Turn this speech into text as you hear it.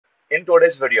In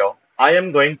today's video, I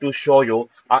am going to show you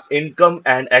our income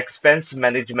and expense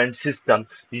management system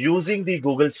using the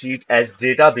Google Sheet as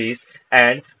database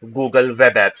and Google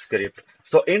Web App Script.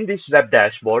 So in this web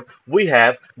dashboard, we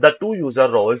have the two user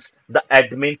roles, the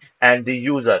admin and the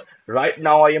user. Right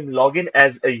now, I am logging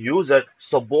as a user,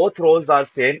 so both roles are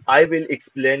same. I will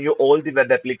explain you all the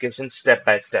web applications step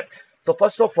by step. So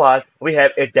first of all, we have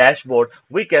a dashboard.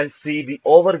 We can see the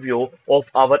overview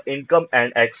of our income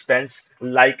and expense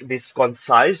like this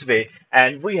concise way.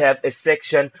 And we have a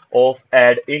section of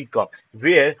add income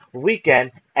where we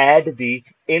can add the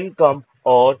income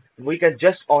or we can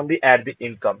just only add the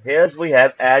income. Here's we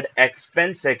have add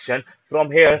expense section.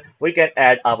 From here, we can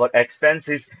add our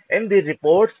expenses. In the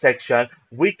report section,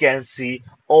 we can see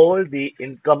all the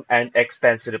income and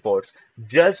expense reports.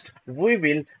 Just we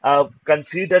will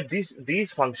consider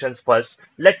these functions first.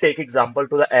 Let's take example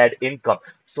to the add income.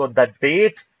 So the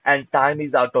date and time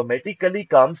is automatically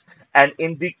comes, and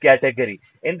in the category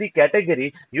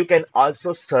you can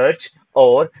also search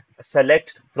or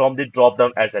select from the drop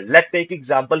down as well. Let's take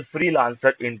example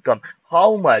freelancer income.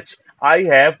 How much I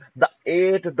have the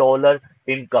 $8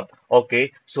 income.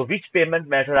 Okay, so which payment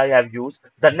method I have used?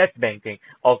 The net banking.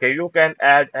 Okay, you can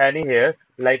add any here,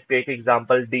 like take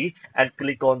example D and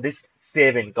click on this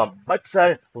save income. But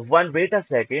sir, wait a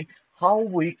second, how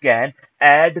we can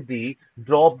add the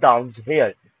drop downs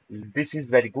here? This is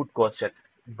very good question.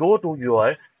 Go to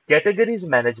your categories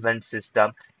management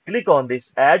system, click on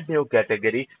this add new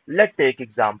category. Let's take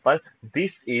example.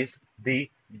 This is the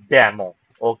demo.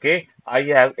 Okay, I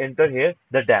have entered here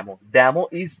the demo. Demo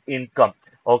is income.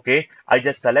 Okay, I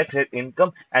just select here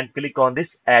income and click on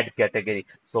this add category.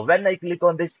 So when I click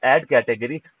on this add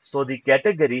category, so the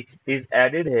category is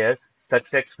added here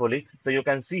successfully. So you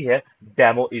can see here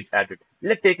demo is added.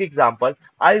 Let's take example.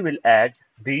 I will add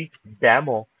the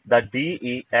demo, the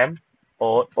DEM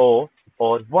or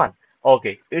 1.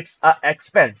 Okay, it's a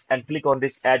expense and click on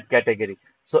this add category.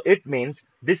 So it means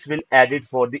this will add it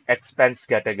for the expense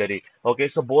category. Okay,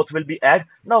 so both will be add.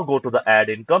 Now go to the add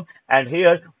income and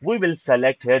here we will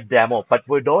select here demo, but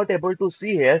we're not able to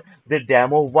see here the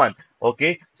demo 1.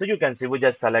 Okay, so you can see we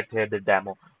just select here the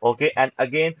demo. Okay, and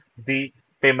again the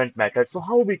payment method. So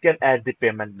how we can add the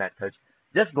payment methods?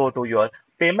 Just go to your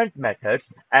payment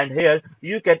methods and here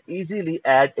you can easily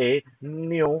add a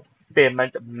new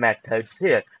payment methods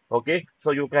here. Okay,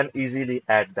 so you can easily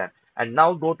add them. And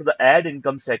now go to the add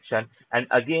income section and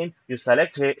again you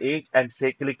select here age and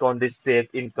say click on this save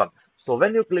income. So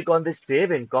when you click on this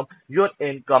save income, your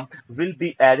income will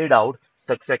be added out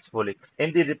successfully.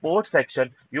 In the report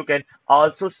section, you can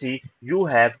also see you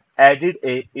have added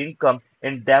a income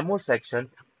in demo section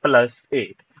plus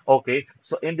 8. Okay,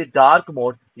 so in the dark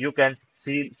mode, you can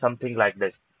see something like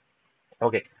this.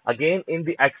 Okay, again in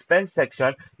the expense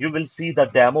section, you will see the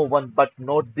demo one, but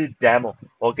not the demo.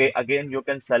 Okay, again you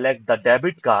can select the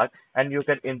debit card and you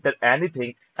can enter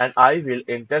anything, and I will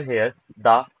enter here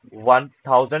the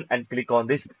 1000 and click on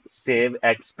this save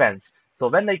expense. So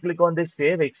when I click on this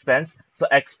save expense, so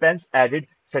expense added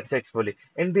successfully.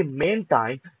 In the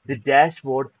meantime, the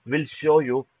dashboard will show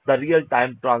you the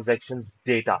real-time transactions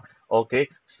data. Okay,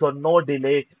 so no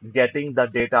delay getting the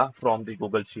data from the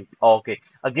Google Sheet. Okay,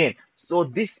 again, so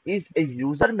this is a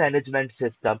user management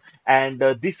system, and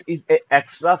this is a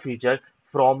extra feature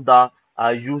from the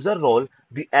user role.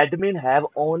 The admin have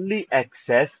only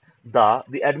access the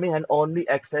admin can only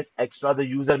access extra the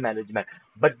user management,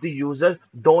 but the user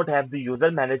don't have the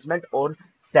user management or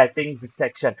settings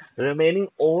section. Remaining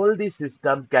all the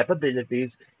system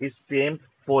capabilities is same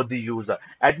for the user.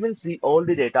 Admin see all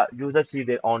the data, user see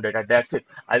their own data. That's it.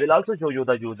 I will also show you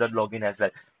the user login as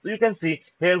well. So you can see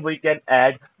here we can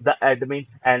add the admin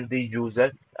and the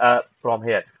user from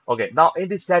here. Okay, now in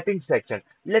the settings section,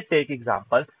 let's take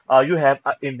example. You have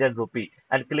a Indian rupee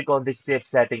and click on the save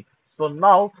setting. So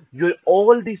now your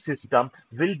all the system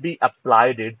will be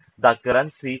applied in the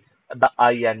currency, the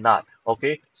INR.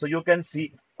 Okay, so you can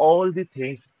see all the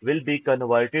things will be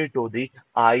converted to the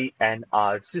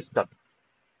INR system.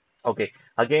 Okay,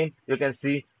 again, you can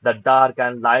see the dark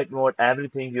and light mode,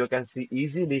 everything you can see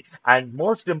easily. And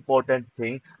most important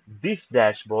thing, this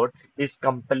dashboard is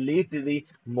completely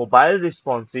mobile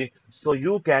responsive. So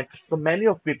you can, so many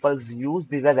of people use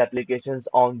the web applications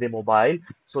on the mobile.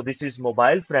 So this is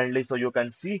mobile friendly. So you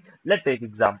can see, let's take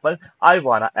example. I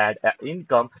wanna add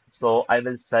income. So I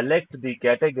will select the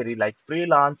category like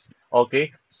freelance.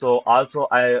 Okay, so also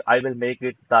I will make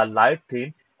it the light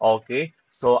theme. Okay,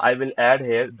 so I will add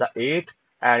here the 8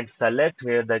 and select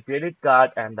here the credit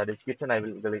card and the description. I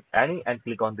will click any and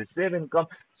click on the save income.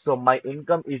 So my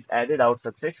income is added out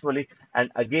successfully.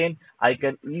 And again, I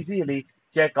can easily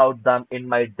check out them in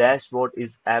my dashboard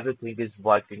is everything is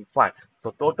working fine.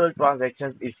 So total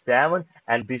transactions is 7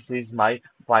 and this is my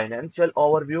financial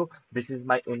overview. This is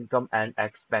my income and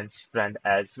expense trend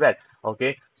as well.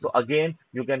 Okay, so again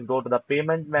you can go to the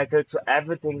payment method, so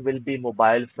everything will be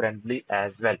mobile friendly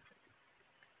as well.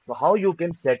 So how you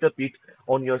can set up it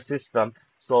on your system.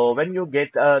 So when you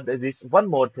get this one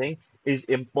more thing is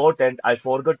important, I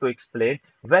forgot to explain.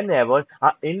 Whenever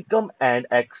a income and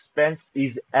expense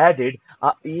is added,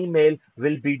 a email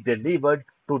will be delivered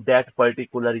to that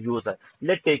particular user.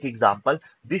 Let's take example.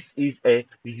 This is a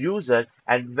user,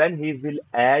 and when he will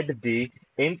add the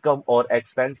income or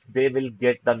expense, they will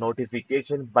get the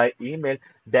notification by email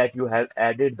that you have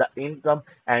added the income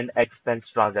and expense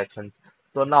transactions.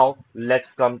 So now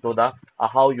let's come to the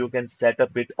how you can set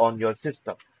up it on your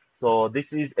system. So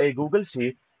this is a Google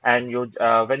Sheet, and you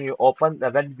when you open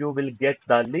when you will get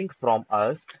the link from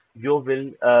us, you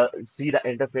will see the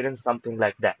interference something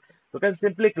like that. You can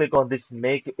simply click on this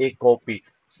make a copy.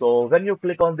 So when you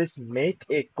click on this make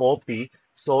a copy,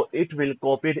 so it will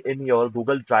copy it in your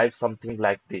Google Drive something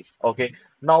like this. Okay.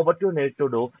 Now what you need to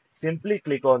do, simply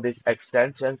click on this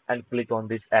extensions and click on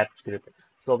this app script.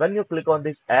 So when you click on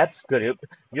this app script,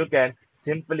 you can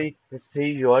simply see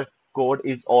your code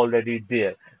is already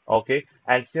there. Okay,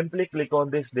 and simply click on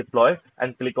this deploy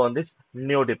and click on this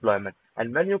new deployment.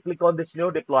 And when you click on this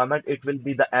new deployment, it will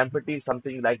be the empty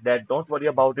something like that. Don't worry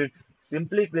about it.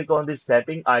 Simply click on this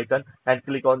setting icon and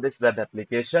click on this web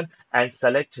application and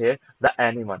select here the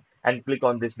anyone and click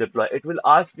on this deploy. It will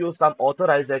ask you some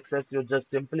authorized access. You just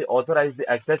simply authorize the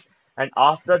access, and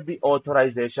after the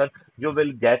authorization you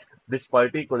will get this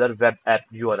particular web app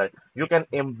URL. You can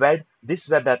embed this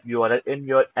web app URL in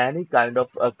your any kind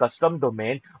of custom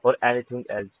domain or anything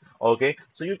else. Okay,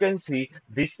 so you can see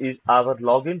this is our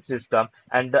login system,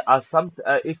 and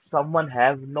if someone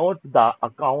have not the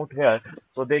account here,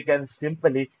 so they can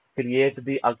simply create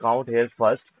the account here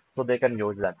first, so they can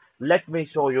use that. Let me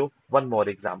show you one more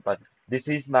example. This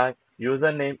is my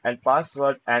username and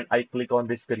password, and I click on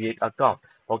this create account.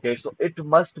 Okay, so it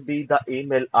must be the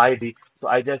email ID. So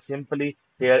I just simply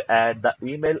here add the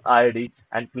email ID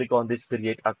and click on this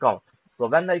create account. So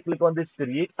when I click on this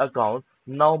create account,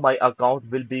 now my account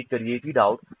will be created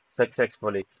out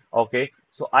successfully. Okay,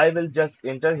 so I will just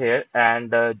enter here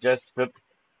and just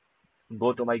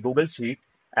go to my Google Sheet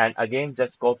and again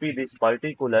just copy this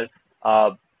particular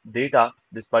uh, data,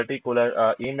 this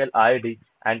particular email ID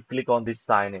and click on this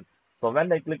sign in. So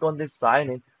when I click on this sign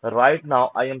in, right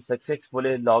now I am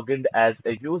successfully logged in as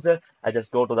a user. I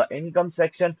just go to the income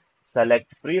section,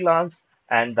 select freelance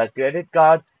and the credit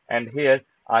card, and here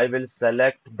I will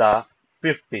select the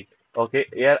 50. Okay,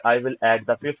 here I will add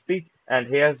the 50 and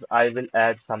here's I will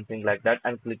add something like that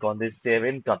and click on this save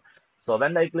income. So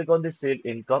when I click on the save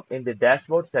income in the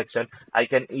dashboard section, I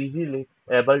can easily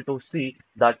able to see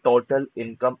the total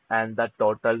income and the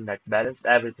total net balance.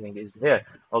 Everything is here.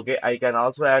 Okay, I can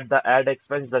also add the add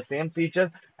expense, the same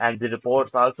feature, and the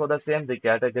reports also the same. The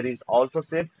category is also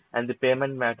same, and the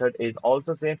payment method is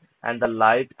also same, and the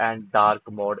light and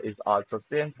dark mode is also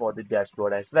same for the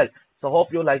dashboard as well. So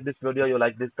hope you like this video, you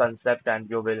like this concept, and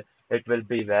you will it will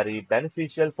be very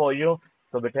beneficial for you.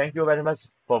 So we thank you very much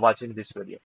for watching this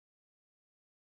video.